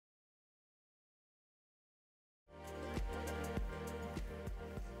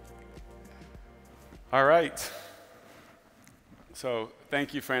All right. So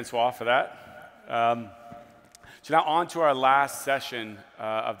thank you, Francois, for that. So now on to our last session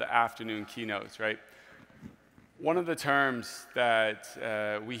of the afternoon keynotes, right? One of the terms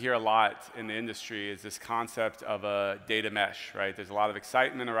that we hear a lot in the industry is this concept of a data mesh, right? There's a lot of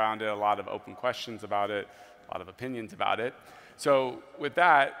excitement around it, a lot of open questions about it, a lot of opinions about it. So with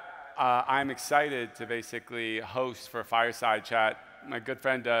that, I'm excited to basically host for a fireside chat my good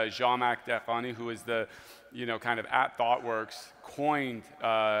friend Zhamak Dehghani, who is the, kind of at ThoughtWorks, coined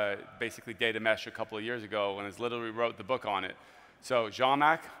basically data mesh a couple of years ago and has literally wrote the book on it. So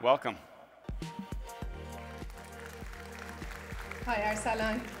Zhamak, welcome. Hi,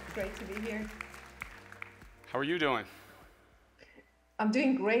 Arsalan. Great to be here. How are you doing? I'm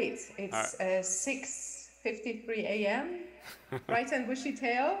doing great. It's 6:53 a.m. Bright and bushy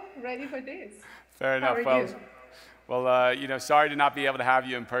tail, ready for this. Fair enough. How are you? Well, sorry to not be able to have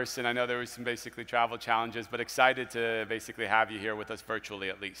you in person. I know there was some basically travel challenges, but excited to basically have you here with us virtually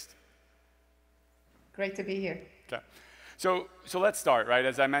at least. Great to be here. Okay. So let's start, right?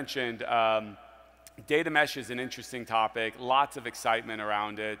 As I mentioned, data mesh is an interesting topic, lots of excitement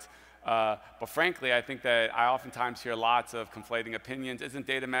around it. But frankly, I think that I oftentimes hear lots of conflating opinions. Isn't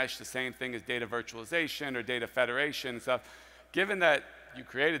data mesh the same thing as data virtualization or data federation and stuff? Given that you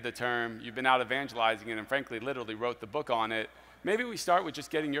created the term, you've been out evangelizing it, and frankly, literally wrote the book on it, maybe we start with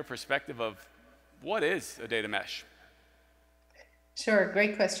just getting your perspective of what is a data mesh? Sure,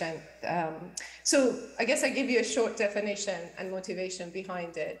 great question. So I guess I give you a short definition and motivation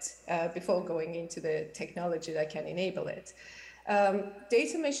behind it before going into the technology that can enable it.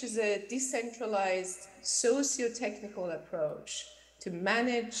 Data mesh is a decentralized socio-technical approach to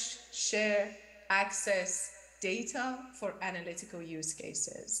manage, share, access data for analytical use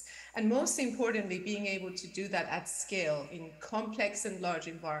cases. And most importantly, being able to do that at scale in complex and large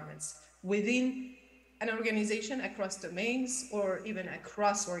environments within an organization, across domains, or even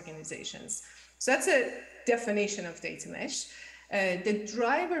across organizations. So that's a definition of data mesh. The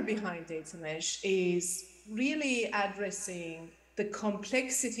driver behind data mesh is really addressing the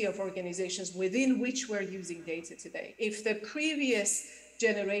complexity of organizations within which we're using data today. If the previous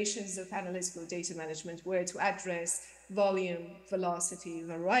generations of analytical data management were to address volume, velocity,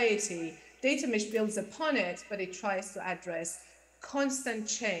 variety, data mesh builds upon it, but it tries to address constant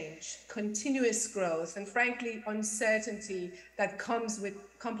change, continuous growth, and frankly, uncertainty that comes with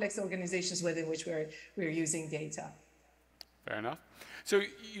complex organizations within which we're using data. Fair enough. So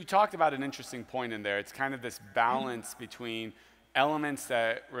you talked about an interesting point in there. It's kind of this balance between elements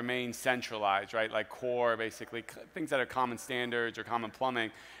that remain centralized, right? Like core, basically, things that are common standards or common plumbing,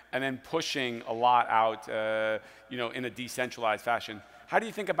 and then pushing a lot out, in a decentralized fashion. How do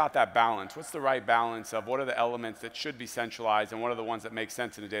you think about that balance? What's the right balance of what are the elements that should be centralized and what are the ones that make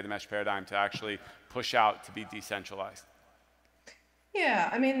sense in a data mesh paradigm to actually push out to be decentralized? Yeah,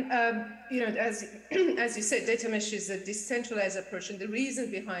 I mean, as you said, data mesh is a decentralized approach, and the reason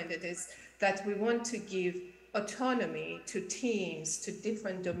behind it is that we want to give autonomy to teams, to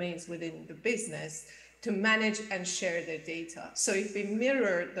different domains within the business to manage and share their data. So if we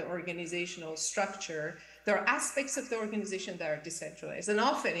mirror the organizational structure, there are aspects of the organization that are decentralized. And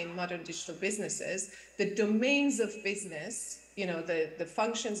often in modern digital businesses, the domains of business, the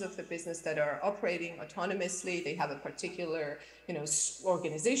functions of the business that are operating autonomously, they have a particular,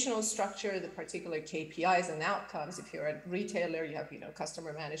 organizational structure, the particular KPIs and outcomes. If you're a retailer, you have,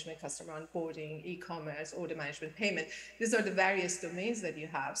 customer management, customer onboarding, e-commerce, order management, payment. These are the various domains that you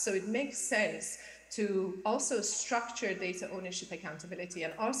have. So it makes sense to also structure data ownership, accountability,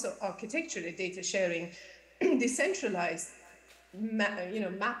 and also architecturally data sharing decentralized,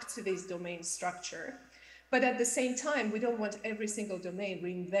 mapped to this domain structure. But at the same time, we don't want every single domain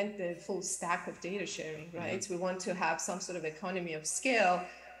reinvent the full stack of data sharing, right? Mm-hmm. We want to have some sort of economy of scale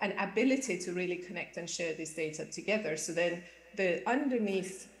and ability to really connect and share this data together. So then the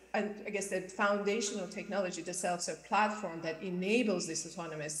underneath, and I guess the foundational technology, the self-serve platform that enables this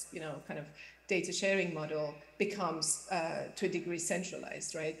autonomous, kind of data sharing model becomes to a degree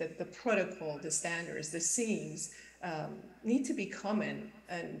centralized, right? That the protocol, the standards, the scenes need to be common,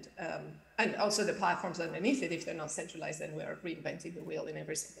 and also the platforms underneath it. If they're not centralized, then we're reinventing the wheel in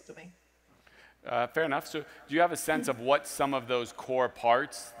every single domain. Fair enough. So do you have a sense of what some of those core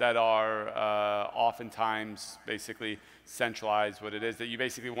parts that are oftentimes basically centralized, what it is that you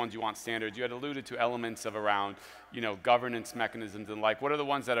basically ones you want standards? You had alluded to elements of around, governance mechanisms and like, what are the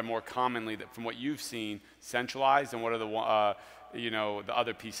ones that are more commonly, that from what you've seen, centralized, and what are the, the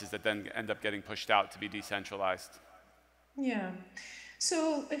other pieces that then end up getting pushed out to be decentralized? Yeah.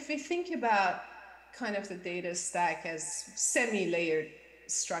 So if we think about kind of the data stack as semi-layered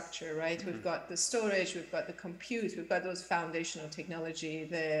structure, right? We've got the storage, we've got the compute, we've got those foundational technology,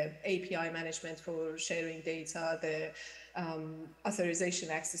 the API management for sharing data, the authorization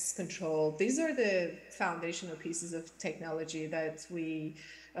access control. These are the foundational pieces of technology that we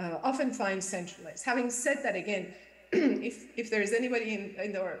often find centralized. Having said that, again, if there is anybody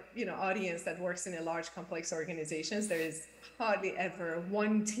in our audience that works in a large complex organizations, there is hardly ever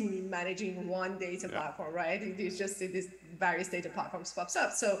one team managing one data platform, right? It is just these various data platforms pops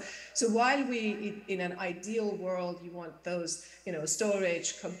up. So while we in an ideal world you want those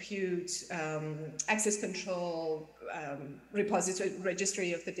storage, compute, access control, repository,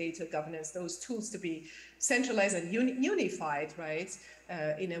 registry of the data, governance, those tools to be centralized and unified, right?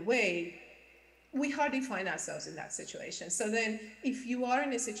 In a way, we hardly find ourselves in that situation. So then if you are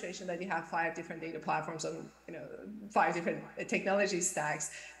in a situation that you have 5 different data platforms on 5 different technology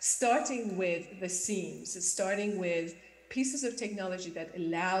stacks, starting with the seams, starting with pieces of technology that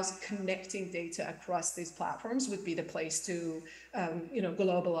allows connecting data across these platforms would be the place to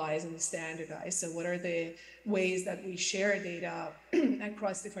globalize and standardize. So what are the ways that we share data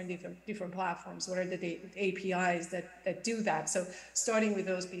across different platforms? What are the APIs that do that? So starting with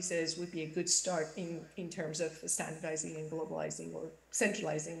those pieces would be a good start in terms of standardizing and globalizing or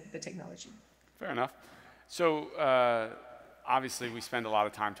centralizing the technology. Fair enough. So obviously we spend a lot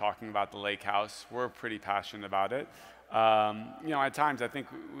of time talking about the lakehouse. We're pretty passionate about it. At times I think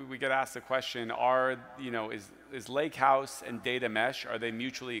we get asked the question, is lakehouse and data mesh, are they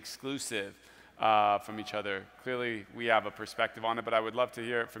mutually exclusive from each other? Clearly we have a perspective on it, but I would love to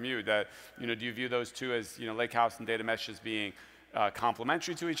hear it from you that, do you view those two as, lakehouse and data mesh as being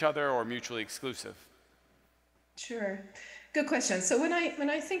complementary to each other or mutually exclusive? Sure. Good question. So when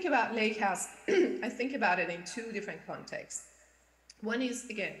I think about lakehouse, I think about it in 2 different contexts. One is,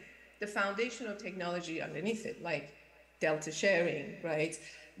 again, the foundational technology underneath it, like delta sharing, right?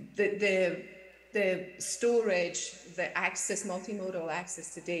 The storage, the access, multimodal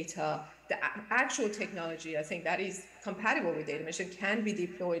access to data, the actual technology, I think that is compatible with data mesh and can be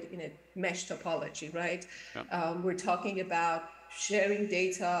deployed in a mesh topology, right? Yep. We're talking about sharing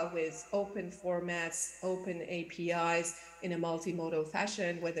data with open formats, open APIs in a multimodal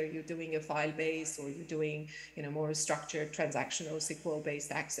fashion, whether you're doing a file-based or you're doing more structured transactional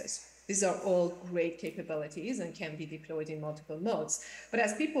SQL-based access. These are all great capabilities and can be deployed in multiple nodes. But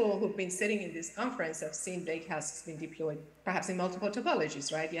as people who've been sitting in this conference have seen, lakehouse has been deployed perhaps in multiple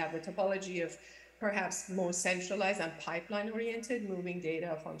topologies, right? You have the topology of perhaps more centralized and pipeline-oriented, moving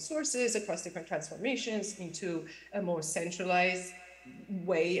data from sources across different transformations into a more centralized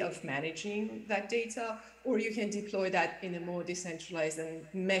way of managing that data, or you can deploy that in a more decentralized and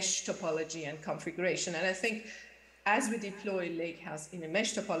mesh topology and configuration. And I think as we deploy lakehouse in a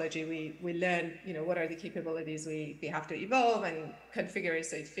mesh topology, we learn, what are the capabilities we have to evolve and configure it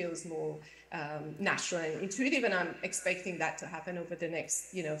so it feels more natural and intuitive. And I'm expecting that to happen over the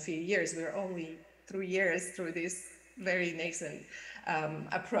next, few years. We're only 3 years through this very nascent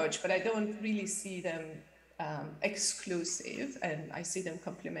approach, but I don't really see them exclusive, and I see them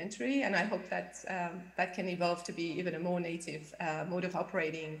complementary. And I hope that that can evolve to be even a more native mode of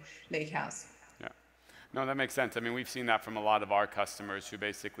operating lakehouse. No, that makes sense. I mean, we've seen that from a lot of our customers who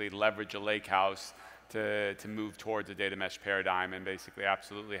basically leverage a lakehouse to move towards a data mesh paradigm and basically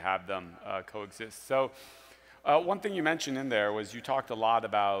absolutely have them coexist. So one thing you mentioned in there was you talked a lot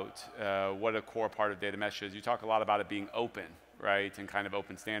about what a core part of data mesh is. You talk a lot about it being open, right, and kind of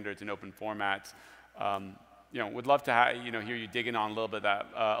open standards and open formats. Would love to hear you dig in on a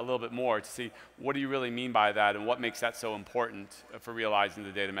little bit more to see what do you really mean by that and what makes that so important for realizing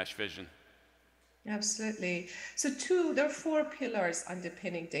the data mesh vision. Absolutely. So there are 4 pillars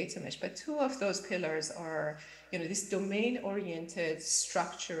underpinning data mesh, but 2 of those pillars are, this domain-oriented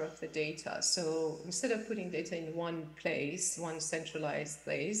structure of the data. So instead of putting data in one place, one centralized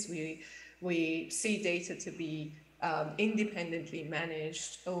place, we see data to be independently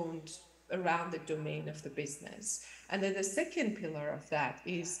managed, owned around the domain of the business. And then the second pillar of that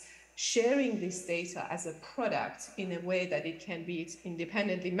is sharing this data as a product in a way that it can be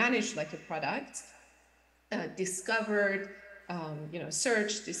independently managed like a product, discovered,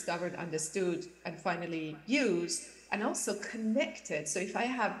 searched, discovered, understood, and finally used, and also connected. So if I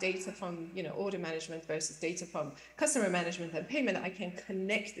have data from, order management versus data from customer management and payment, I can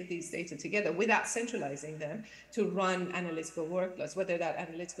connect these data together without centralizing them to run analytical workloads, whether that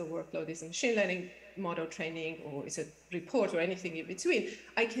analytical workload is machine learning model training or it's a report or anything in between.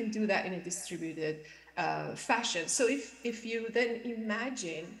 I can do that in a distributed fashion. So if you then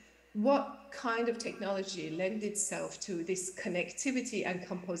imagine what kind of technology lends itself to this connectivity and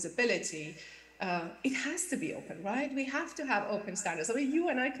composability, it has to be open, right? We have to have open standards. I mean, you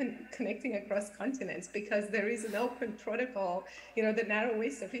and I connecting across continents because there is an open protocol, the narrow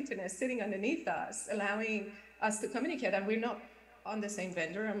waist of internet sitting underneath us, allowing us to communicate. And we're not on the same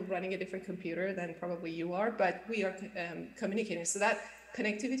vendor. I'm running a different computer than probably you are, but we are communicating. So that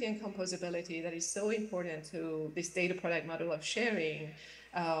connectivity and composability that is so important to this data product model of sharing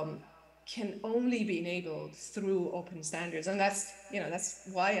can only be enabled through open standards. And that's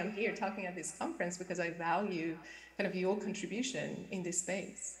why I'm here talking at this conference, because I value kind of your contribution in this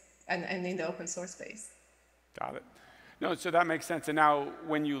space and in the open source space. Got it. No, so that makes sense. And now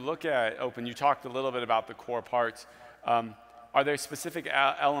when you look at open, you talked a little bit about the core parts. Are there specific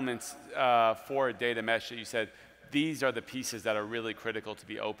elements for a data mesh that you said, these are the pieces that are really critical to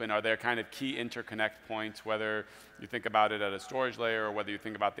be open? Are there kind of key interconnect points, whether you think about it at a storage layer or whether you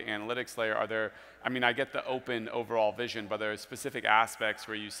think about the analytics layer? Are there, I mean, I get the open overall vision, but there are specific aspects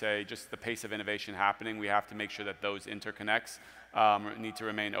where you say just the pace of innovation happening, we have to make sure that those interconnects need to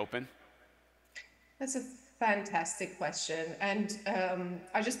remain open? That's a fantastic question. And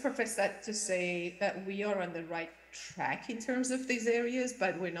I just preface that to say that we are on the right track in terms of these areas,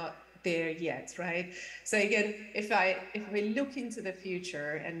 but we're not there yet, right? So again, if we look into the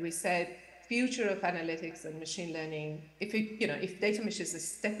future and we said future of analytics and machine learning, if data mesh is a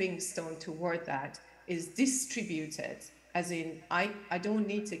stepping stone toward that, is distributed, as in I don't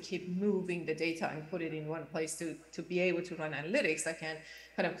need to keep moving the data and put it in one place to be able to run analytics. I can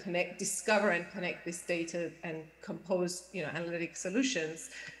kind of discover and connect this data and compose analytic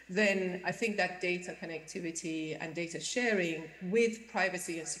solutions. Then I think that data connectivity and data sharing with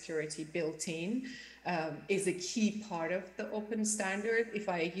privacy and security built in is a key part of the open standard. If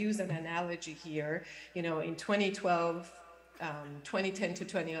I use an analogy here, in 2012, 2010 to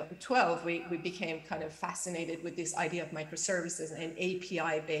 2012, we became kind of fascinated with this idea of microservices and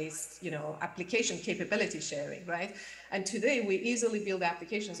API-based, application capability sharing, right? And today we easily build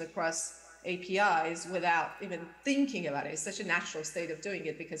applications across APIs without even thinking about it. It's such a natural state of doing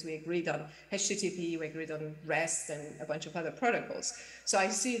it because we agreed on HTTP, we agreed on REST and a bunch of other protocols. So I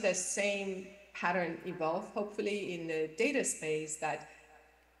see the same pattern evolve, hopefully, in the data space, that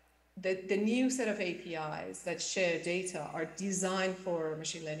the new set of APIs that share data are designed for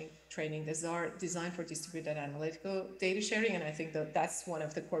machine learning training. These are designed for distributed analytical data sharing, and I think that that's one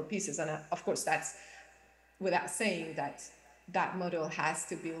of the core pieces. And of course, that's without saying that model has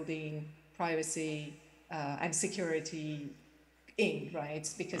to build in privacy and security in, right?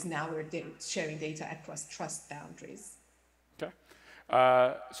 Because now we're sharing data across trust boundaries. Okay.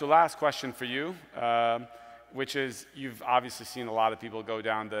 So last question for you. Which is, you've obviously seen a lot of people go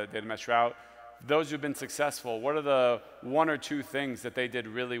down the data mesh route. Those who've been successful, what are the one or two things that they did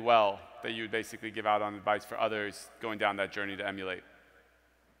really well that you would basically give out on advice for others going down that journey to emulate?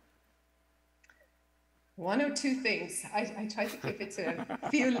 One or two things. I try to keep it to a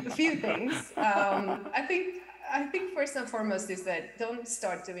few things. I think first and foremost is that don't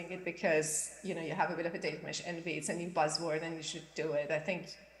start doing it because you have a bit of a data mesh envy. It's a new buzzword and you should do it. I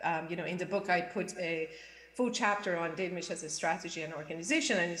think in the book I put a full chapter on data mesh as a strategy and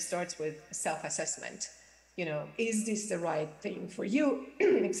organization, and it starts with self-assessment. Is this the right thing for you?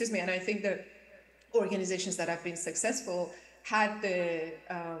 Excuse me. And I think the organizations that have been successful had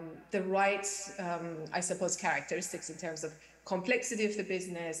the right, I suppose, characteristics in terms of complexity of the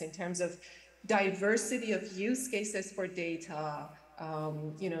business, in terms of diversity of use cases for data,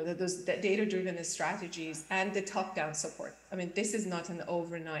 those data-driven strategies, and the top-down support. I mean, this is not an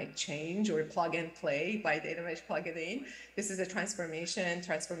overnight change or plug and play by data mesh, plug it in. This is a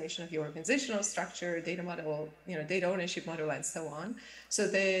transformation of your organizational structure, data model, data ownership model, and so on. So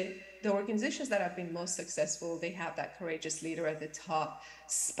the organizations that have been most successful, they have that courageous leader at the top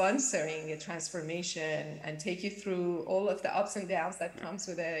sponsoring a transformation and take you through all of the ups and downs that comes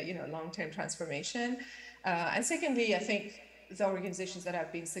with a long-term transformation. And secondly, I think the organizations that have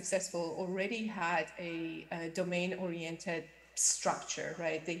been successful already had a domain-oriented structure,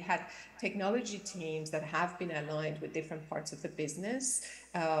 right? They had technology teams that have been aligned with different parts of the business,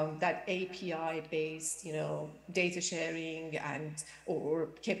 that API-based, data sharing or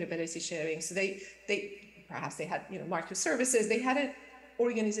capability sharing. So they perhaps they had, microservices. They had an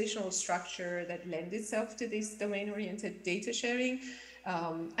organizational structure that lent itself to this domain-oriented data sharing.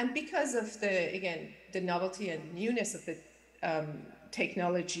 And because of the novelty and newness of the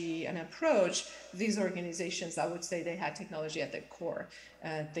technology and approach, these organizations, I would say, they had technology at their core.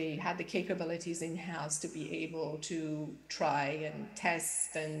 They had the capabilities in-house to be able to try and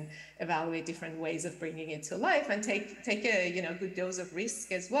test and evaluate different ways of bringing it to life, and take a good dose of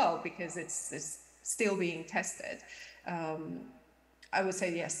risk as well, because it's still being tested. I would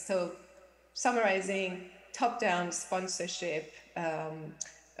say yes. So summarizing top-down sponsorship,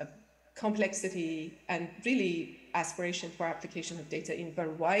 complexity, and really aspiration for application of data in a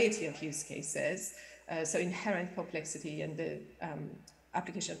variety of use cases. So inherent complexity and the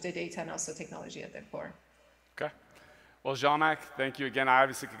application of the data and also technology at the core. Okay. Well, Zhamak, thank you again. I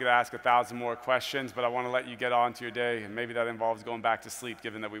obviously could ask 1,000 more questions, but I want to let you get on to your day, and maybe that involves going back to sleep,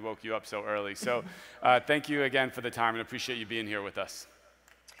 given that we woke you up so early. So thank you again for the time, and appreciate you being here with us.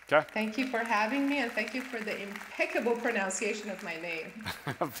 Okay? Thank you for having me, and thank you for the impeccable pronunciation of my name.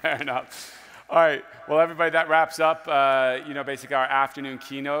 Fair enough. All right. Well, everybody, that wraps up, basically our afternoon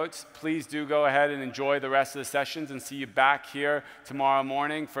keynotes. Please do go ahead and enjoy the rest of the sessions, and see you back here tomorrow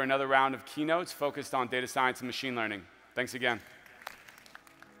morning for another round of keynotes focused on data science and machine learning. Thanks again.